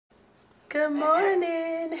Good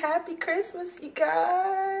morning. Happy Christmas, you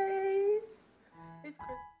guys. It's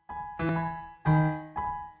Christmas.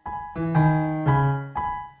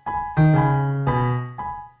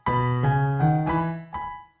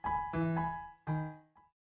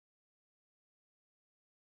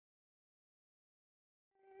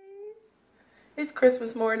 It's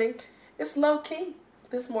Christmas morning. It's low key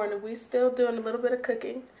this morning. We still doing a little bit of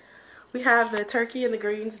cooking. We have the turkey and the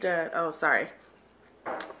greens done. Oh, sorry.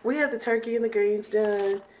 We have the turkey and the greens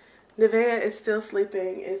done. Nevaeh is still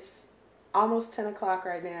sleeping. It's almost 10 o'clock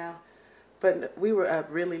right now, but we were up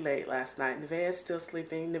really late last night. Nevaeh is still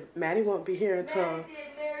sleeping. Maddie won't be here until... Maddie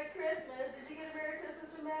did Merry Christmas. Did you get a Merry Christmas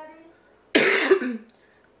from Maddie?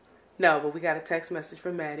 No, but we got a text message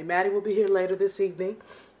from Maddie. Maddie will be here later this evening.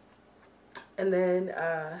 And then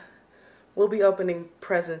we'll be opening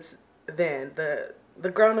presents then. The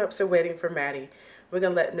grown-ups are waiting for Maddie. We're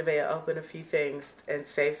going to let Nevaeh open a few things and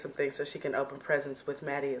save some things so she can open presents with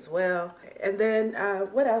Maddie as well. And then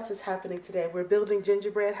what else is happening today? We're building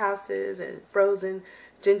gingerbread houses and frozen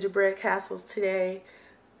gingerbread castles today.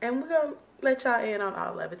 And we're going to let y'all in on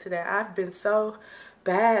all of it today. I've been so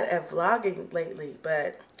bad at vlogging lately,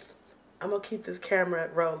 but I'm going to keep this camera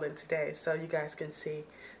rolling today so you guys can see.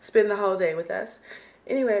 Spend the whole day with us.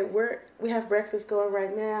 Anyway, we have breakfast going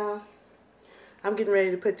right now. I'm getting ready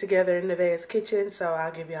to put together Nevaeh's kitchen, so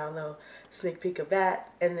I'll give y'all a little sneak peek of that.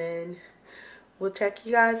 And then we'll check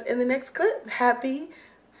you guys in the next clip. Happy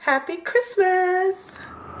Christmas!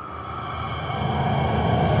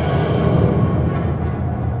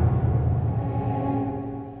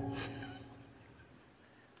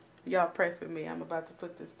 Y'all pray for me. I'm about to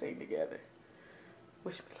put this thing together.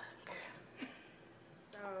 Wish me luck.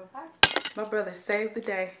 So, my brother saved the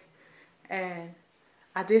day, and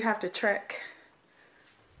I did have to trek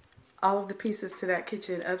all of the pieces to that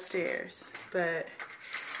kitchen upstairs, but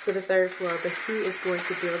to the 3rd floor, but he is going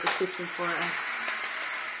to build the kitchen for us.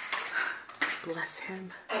 Bless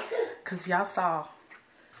him. Because y'all saw,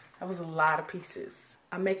 that was a lot of pieces.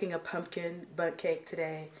 I'm making a pumpkin bundt cake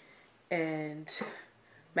today and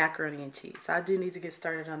macaroni and cheese. So I do need to get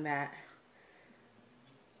started on that.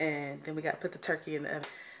 And then we got to put the turkey in the oven.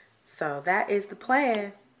 So that is the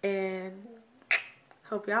plan. And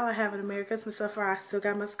hope y'all are having a Merry Christmas so far. I still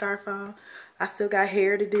got my scarf on. I still got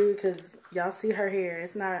hair to do because y'all see her hair.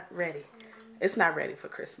 It's not ready. It's not ready for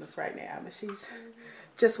Christmas right now. But she's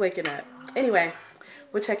just waking up. Anyway,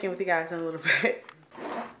 we'll check in with you guys in a little bit.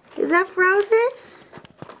 Is that frozen?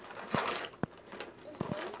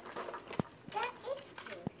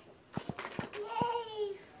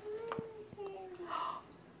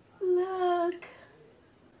 Look.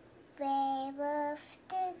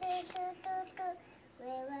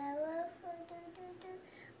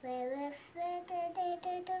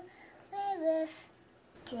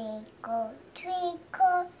 Twinkle,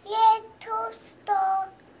 twinkle, little star,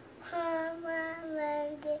 how I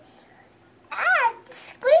wonder. Ah,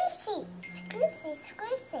 squishy, squishy,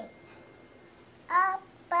 squishy. Up,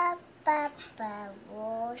 up, up, up,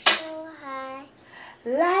 oh, so high,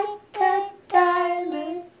 Like a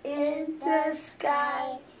diamond in the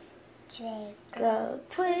sky. twinkle,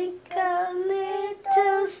 Twinkle,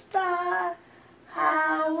 little star,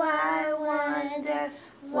 how I wonder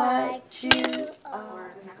what you are.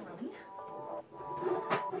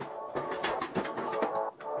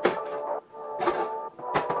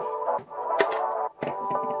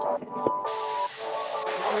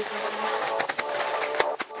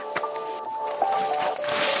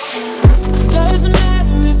 Doesn't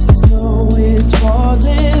matter if the snow is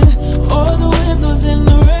falling or the wind blows and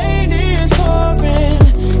the rain is pouring.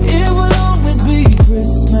 It will always be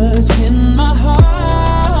Christmas in my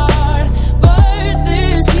heart. But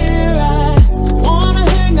this year I wanna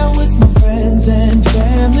hang out with my friends and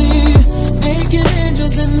family, making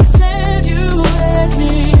angels in the sand, you and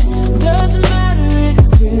me. Doesn't matter, it is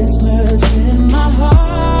Christmas in my heart.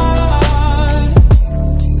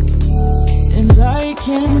 And I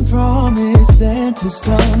can promise Santa's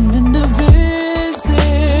coming to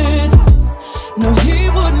visit. No, he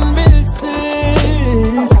wouldn't miss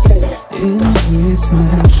this in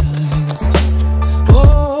Christmas times.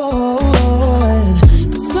 Oh, and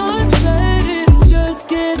the sunset is just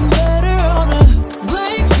getting better on a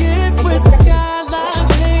blanket with the skyline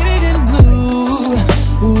painted in blue.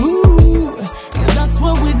 Ooh, yeah, that's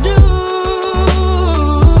what we do.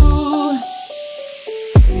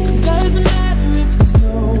 Doesn't matter if the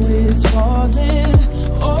snow is falling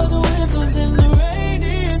or the wind blows and the rain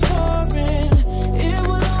is pouring. It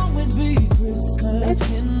will always be Christmas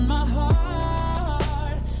in my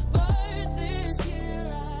heart. But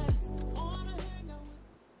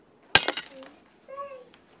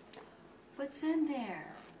in there?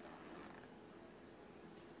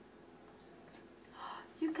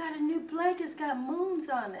 You got a new blanket. It's got moons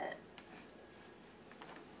on it.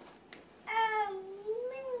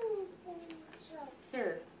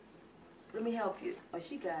 Here, let me help you. Oh,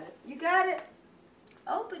 she got it. You got it.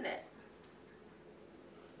 Open it.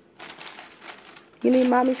 You need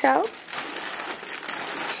mommy's help?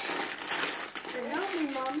 Help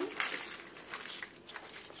me, mommy.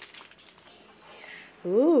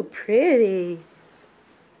 Ooh, pretty.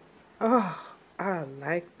 Oh, I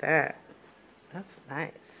like that. That's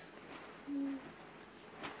nice.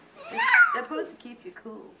 They're supposed to keep you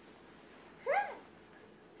cool.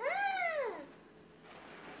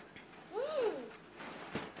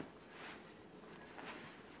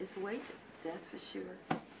 It's weighted, that's for sure.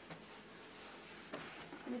 Let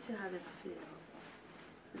me see how this feels.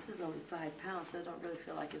 This is only 5 pounds, so I don't really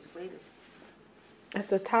feel like it's weighted.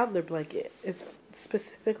 It's a toddler blanket. It's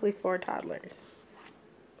specifically for toddlers.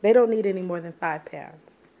 They don't need any more than 5 pounds.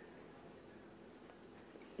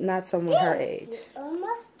 Not someone her age.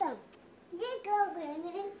 Almost done. Here you go,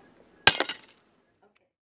 Granny.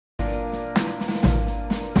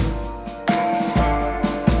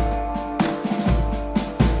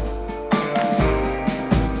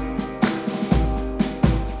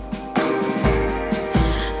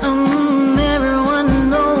 Everyone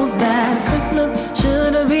knows that Christmas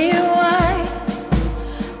should be white.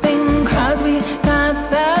 Bing Crosby got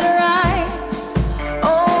that right.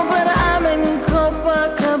 Oh, but I'm in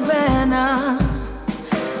Copacabana,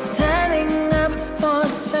 tanning up for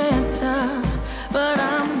Santa. But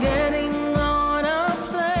I'm getting on a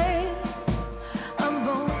plane, a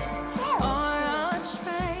boat, or a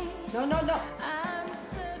train. No. I'm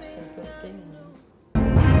sitting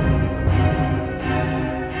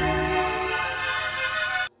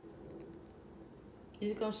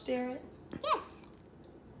You gonna stare it? Yes.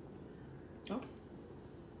 Okay.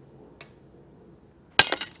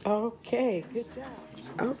 Okay, good job.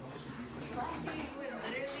 Oh, Maddie!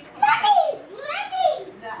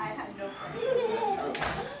 Maddie! No, I have no friends.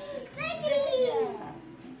 Maddie!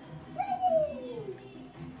 Maddie!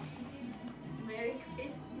 Merry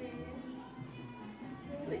Christmas.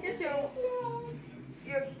 Look at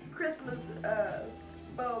your Christmas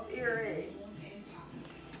bulb earring.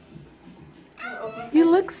 you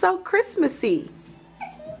look so Christmassy.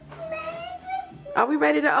 Are we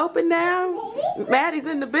ready to open now? Maddie's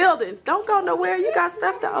in the building. Don't go nowhere. You got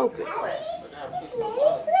stuff to open.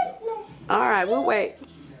 All right, we'll wait.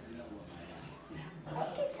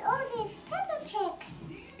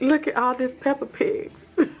 Look at all this Peppa Pigs.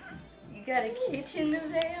 You got a kitchen,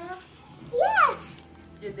 Nevaeh? Yes.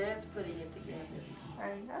 Your dad's putting it together.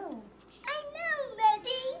 I know,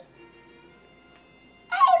 Maddie.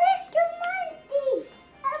 I rescued Maddie.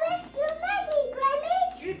 I rescued Maddie, Granny.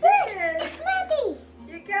 You Look, did. it's Maddie.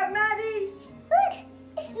 You got Maddie? Look,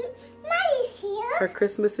 it's Maddie's here. Her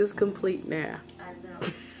Christmas is complete now. I know.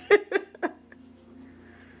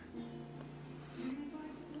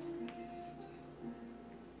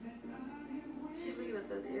 She's looking at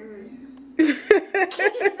those earrings.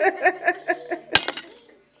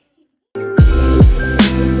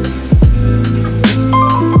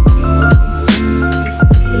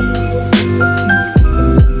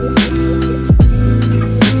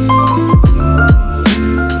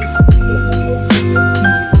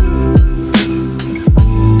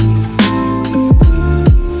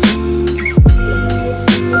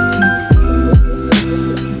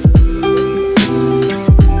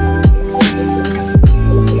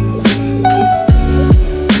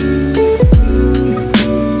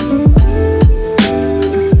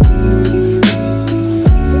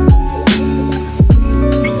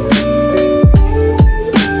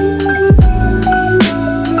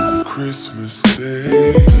 Christmas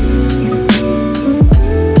Day.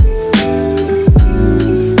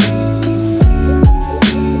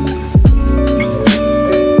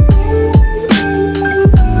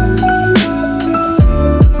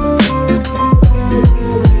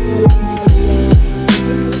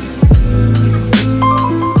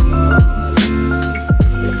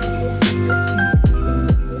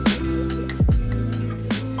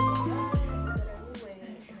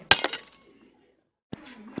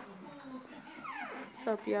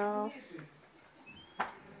 What's up, y'all?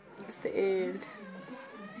 It's the end.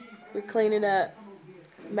 We're cleaning up.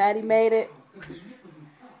 Maddie made it.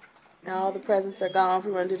 Now all the presents are gone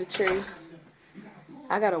from under the tree.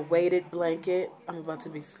 I got a weighted blanket. I'm about to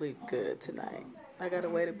be sleep good tonight. I got a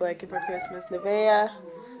weighted blanket for Christmas. Nevaeh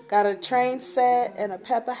got a train set and a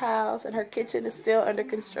Peppa house, and her kitchen is still under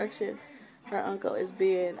construction. Her uncle is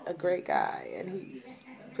being a great guy, and he's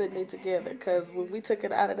putting it together because when we took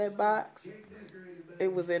it out of that box,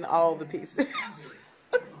 it was in all the pieces.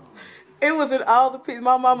 It was in all the pieces.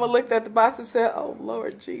 My mama looked at the box and said, "Oh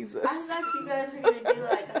Lord Jesus." I thought you guys were gonna do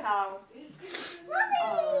like how.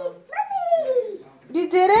 Mommy! You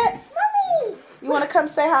did it? Mommy! You want to come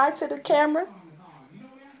say hi to the camera?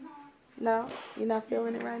 No? You're not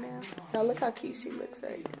feeling it right now? Now look how cute she looks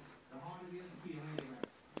right now.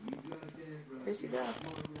 There she go.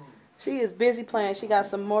 She is busy playing. She got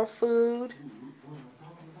some more food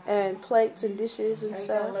and plates and dishes and Are you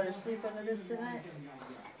stuff. gonna let her sleep under this tonight?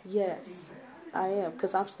 Yes, I am,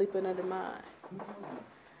 because I'm sleeping under mine.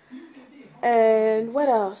 And what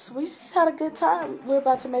else? We just had a good time. We're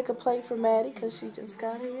about to make a plate for Maddie because she just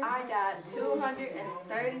got here. I got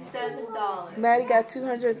 $237. Maddie got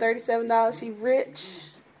 $237. She's rich.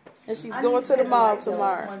 And she's going to the mall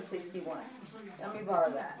tomorrow. 161. Let me borrow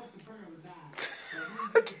that.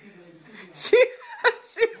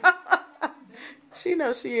 She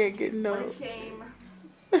knows she ain't getting no. One came.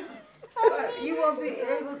 But you won't be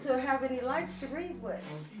able to have any lights to read with.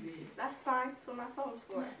 That's fine. That's what my phone's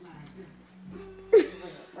for.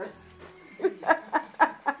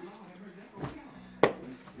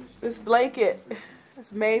 This blanket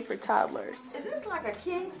is made for toddlers. Is this like a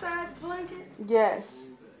king size blanket? Yes.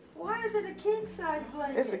 Why is it a king size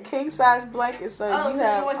blanket? It's a king size blanket, so Oh, you so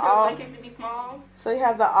have you want your all. blanket to be small? So you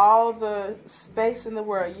have all the space in the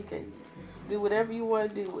world. You can do whatever you want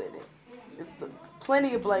to do with it. It's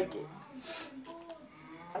plenty of blanket.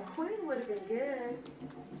 A queen would have been good.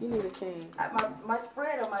 You need a king. My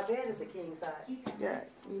spread on my bed is a king size. Yeah,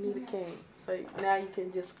 you need a king. So now you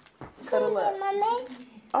can just cuddle up. Mommy,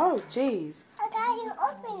 Oh, jeez. I got you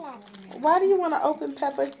open it. Why do you want to open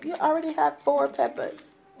Peppa? You already have 4 Peppas.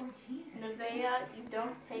 Nevaeh, you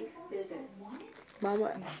don't take scissors.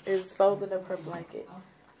 Mama is folding up her blanket.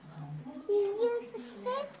 You use the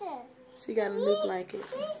scissors. She got a new blanket.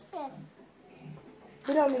 Scissors.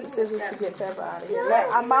 We don't need scissors to get Peppa out of here.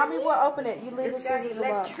 Mommy will open it. You leave the It's got scissors alone.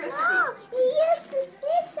 electricity. Oh, you use the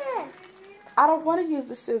scissors. I don't want to use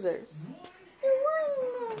the scissors. You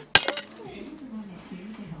want the scissors.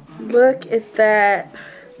 Look at that.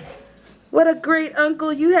 What a great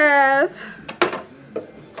uncle you have.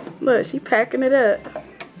 Look, she packing it up.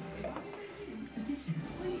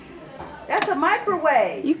 That's a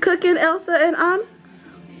microwave. You cooking, Elsa and Anna?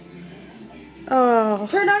 Oh,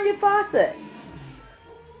 Turn on your faucet.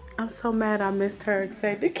 I'm so mad I missed her and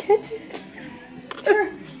say the kitchen.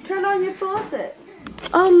 Turn on your faucet.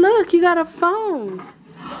 Oh, look, you got a phone.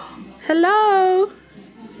 Hello.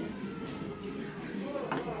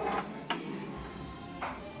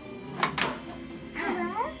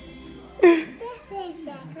 Hello? This is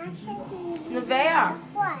the kitchen. Nevaeh,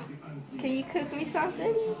 What? can you cook me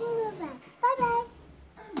something? Bye-bye.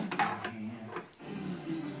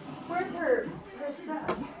 Where's her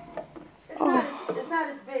stuff? It's not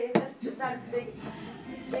as big. It's not as big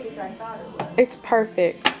as I thought it was. It's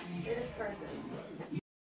perfect. It is perfect.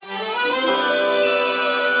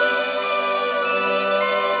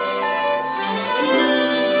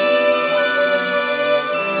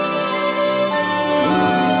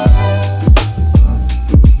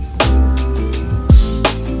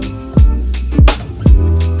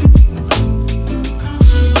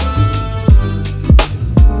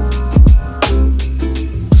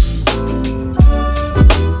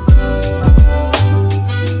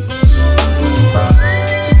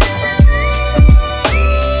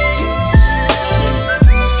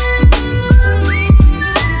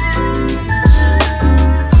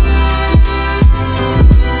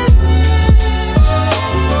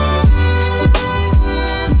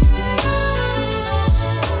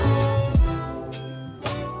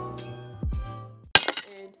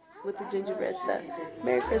 With the gingerbread stuff.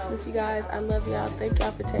 Merry Christmas, you guys. I love y'all. Thank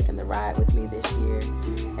y'all for taking the ride with me this year.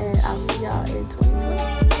 And I'll see y'all in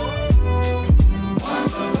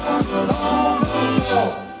 2020.